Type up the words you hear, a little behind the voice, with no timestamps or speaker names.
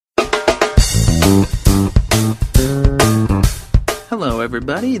Hello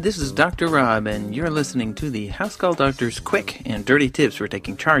everybody, this is Dr. Rob, and you're listening to the House Call Doctor's quick and dirty tips for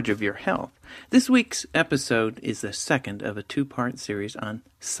taking charge of your health. This week's episode is the second of a two-part series on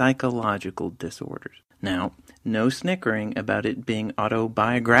psychological disorders. Now, no snickering about it being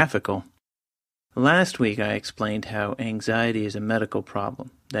autobiographical. Last week I explained how anxiety is a medical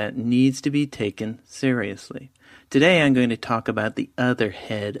problem that needs to be taken seriously. Today I'm going to talk about the other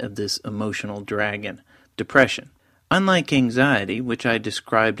head of this emotional dragon, depression. Unlike anxiety, which I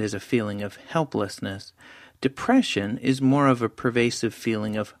described as a feeling of helplessness, depression is more of a pervasive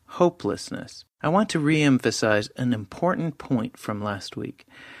feeling of hopelessness. I want to re-emphasize an important point from last week.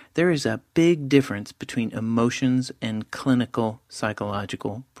 There is a big difference between emotions and clinical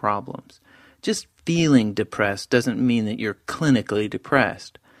psychological problems. Just feeling depressed doesn't mean that you're clinically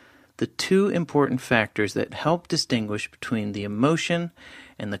depressed. The two important factors that help distinguish between the emotion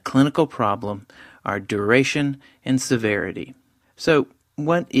and the clinical problem are duration and severity. So,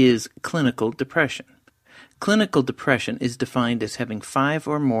 what is clinical depression? Clinical depression is defined as having 5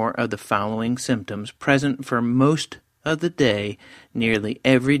 or more of the following symptoms present for most of the day, nearly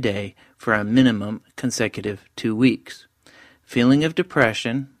every day, for a minimum consecutive 2 weeks. Feeling of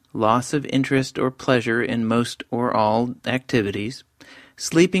depression, loss of interest or pleasure in most or all activities,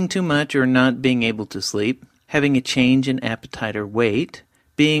 sleeping too much or not being able to sleep, having a change in appetite or weight,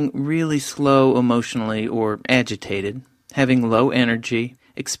 being really slow emotionally or agitated, having low energy,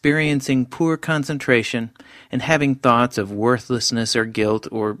 experiencing poor concentration, and having thoughts of worthlessness or guilt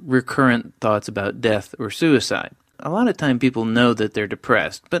or recurrent thoughts about death or suicide. A lot of time people know that they're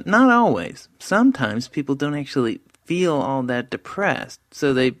depressed, but not always. Sometimes people don't actually feel all that depressed,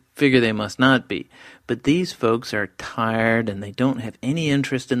 so they figure they must not be. But these folks are tired and they don't have any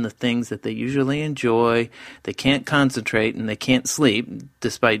interest in the things that they usually enjoy. They can't concentrate and they can't sleep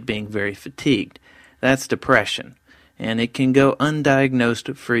despite being very fatigued. That's depression, and it can go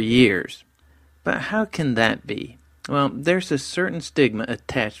undiagnosed for years. But how can that be? Well, there's a certain stigma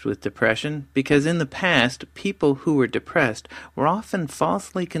attached with depression because in the past, people who were depressed were often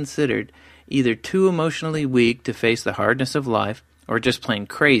falsely considered either too emotionally weak to face the hardness of life or just plain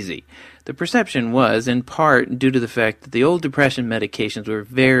crazy. The perception was, in part, due to the fact that the old depression medications were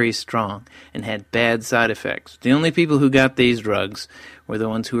very strong and had bad side effects. The only people who got these drugs were the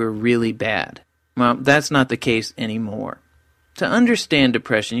ones who were really bad. Well, that's not the case anymore. To understand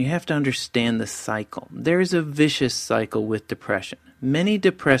depression, you have to understand the cycle. There is a vicious cycle with depression. Many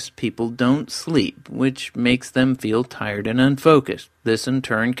depressed people don't sleep, which makes them feel tired and unfocused. This in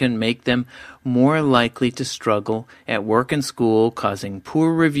turn can make them more likely to struggle at work and school, causing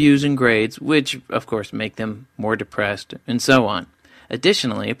poor reviews and grades, which of course make them more depressed, and so on.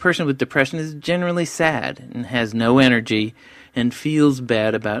 Additionally, a person with depression is generally sad and has no energy and feels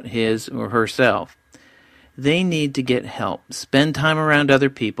bad about his or herself. They need to get help, spend time around other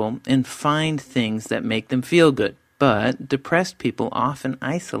people, and find things that make them feel good. But depressed people often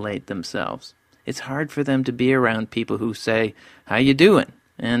isolate themselves. It's hard for them to be around people who say, "How you doing?"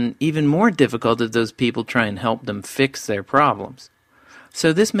 And even more difficult if those people try and help them fix their problems.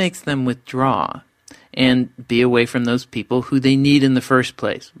 So this makes them withdraw and be away from those people who they need in the first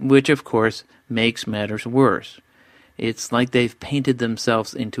place, which of course makes matters worse. It's like they've painted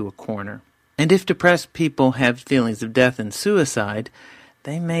themselves into a corner. And if depressed people have feelings of death and suicide,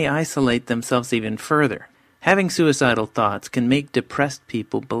 they may isolate themselves even further. Having suicidal thoughts can make depressed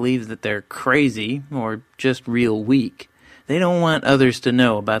people believe that they're crazy or just real weak. They don't want others to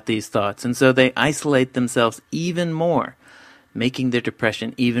know about these thoughts, and so they isolate themselves even more, making their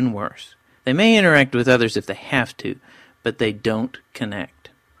depression even worse. They may interact with others if they have to, but they don't connect.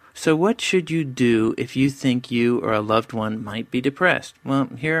 So what should you do if you think you or a loved one might be depressed? Well,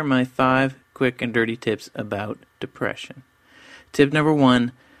 here are my 5 quick and dirty tips about depression. Tip number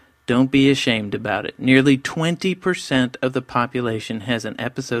 1, don't be ashamed about it. Nearly 20% of the population has an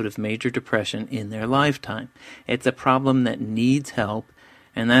episode of major depression in their lifetime. It's a problem that needs help,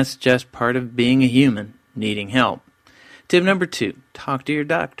 and that's just part of being a human, needing help. Tip number 2, talk to your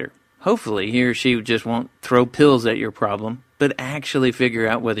doctor. Hopefully he or she just won't throw pills at your problem, but actually figure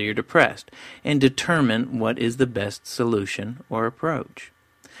out whether you're depressed and determine what is the best solution or approach.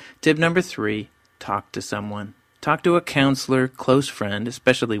 Tip number 3, talk to someone. Talk to a counselor, close friend,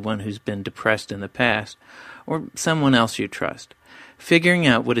 especially one who's been depressed in the past, or someone else you trust. Figuring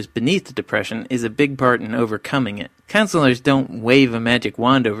out what is beneath the depression is a big part in overcoming it. Counselors don't wave a magic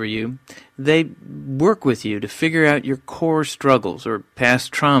wand over you. They work with you to figure out your core struggles or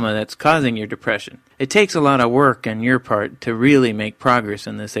past trauma that's causing your depression. It takes a lot of work on your part to really make progress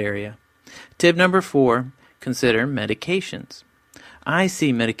in this area. Tip number 4, consider medications. I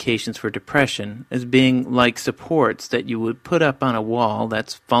see medications for depression as being like supports that you would put up on a wall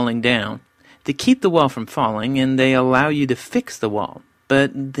that's falling down. They keep the wall from falling, and they allow you to fix the wall,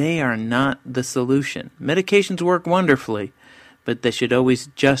 but they are not the solution. Medications work wonderfully, but they should always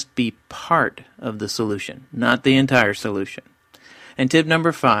just be part of the solution, not the entire solution. And tip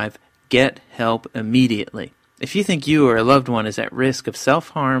number 5, get help immediately. If you think you or a loved one is at risk of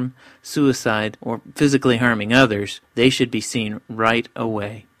self-harm, suicide, or physically harming others, they should be seen right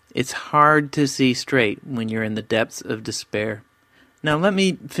away. It's hard to see straight when you're in the depths of despair. Now let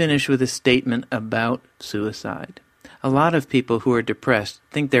me finish with a statement about suicide. A lot of people who are depressed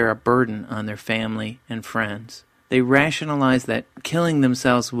think they're a burden on their family and friends. They rationalize that killing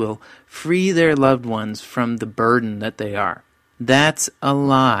themselves will free their loved ones from the burden that they are. That's a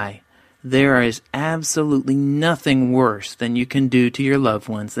lie. There is absolutely nothing worse than you can do to your loved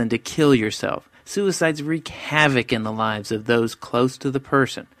ones than to kill yourself. Suicides wreak havoc in the lives of those close to the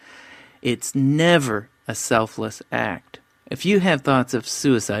person. It's never a selfless act. If you have thoughts of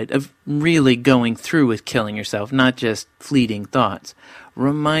suicide, of really going through with killing yourself, not just fleeting thoughts,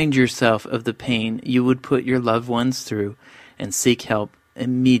 remind yourself of the pain you would put your loved ones through and seek help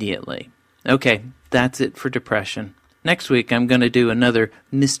immediately. Okay, that's it for depression. Next week, I'm going to do another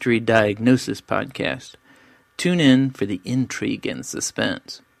mystery diagnosis podcast. Tune in for the intrigue and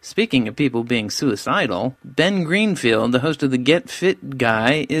suspense. Speaking of people being suicidal, Ben Greenfield, the host of the Get Fit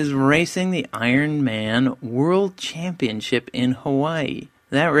Guy, is racing the Ironman World Championship in Hawaii.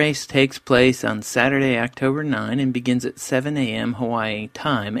 That race takes place on Saturday, October 9, and begins at 7 a.m. Hawaii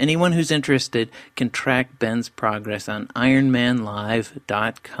time. Anyone who's interested can track Ben's progress on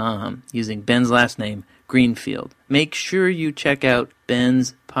IronmanLive.com using Ben's last name, Greenfield. Make sure you check out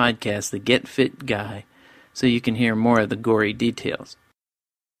Ben's podcast, The Get Fit Guy, so you can hear more of the gory details.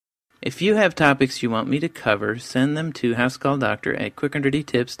 If you have topics you want me to cover, send them to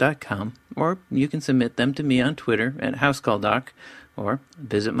housecalldoctor@quickanddirtytips.com, or you can submit them to me on Twitter at housecalldoc, or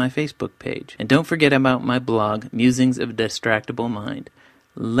visit my Facebook page. And don't forget about my blog, Musings of a Distractible Mind.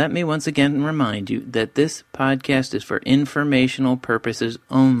 Let me once again remind you that this podcast is for informational purposes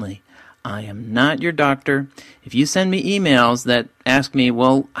only. I am not your doctor. If you send me emails that ask me,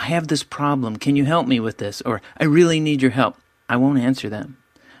 well, I have this problem, can you help me with this? Or I really need your help, I won't answer them.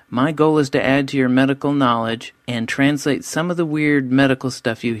 My goal is to add to your medical knowledge and translate some of the weird medical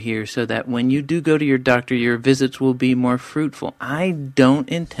stuff you hear so that when you do go to your doctor, your visits will be more fruitful. I don't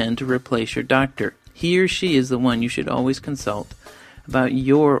intend to replace your doctor. He or she is the one you should always consult about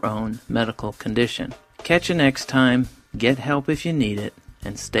your own medical condition. Catch you next time, get help if you need it,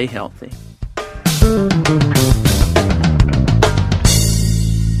 and stay healthy.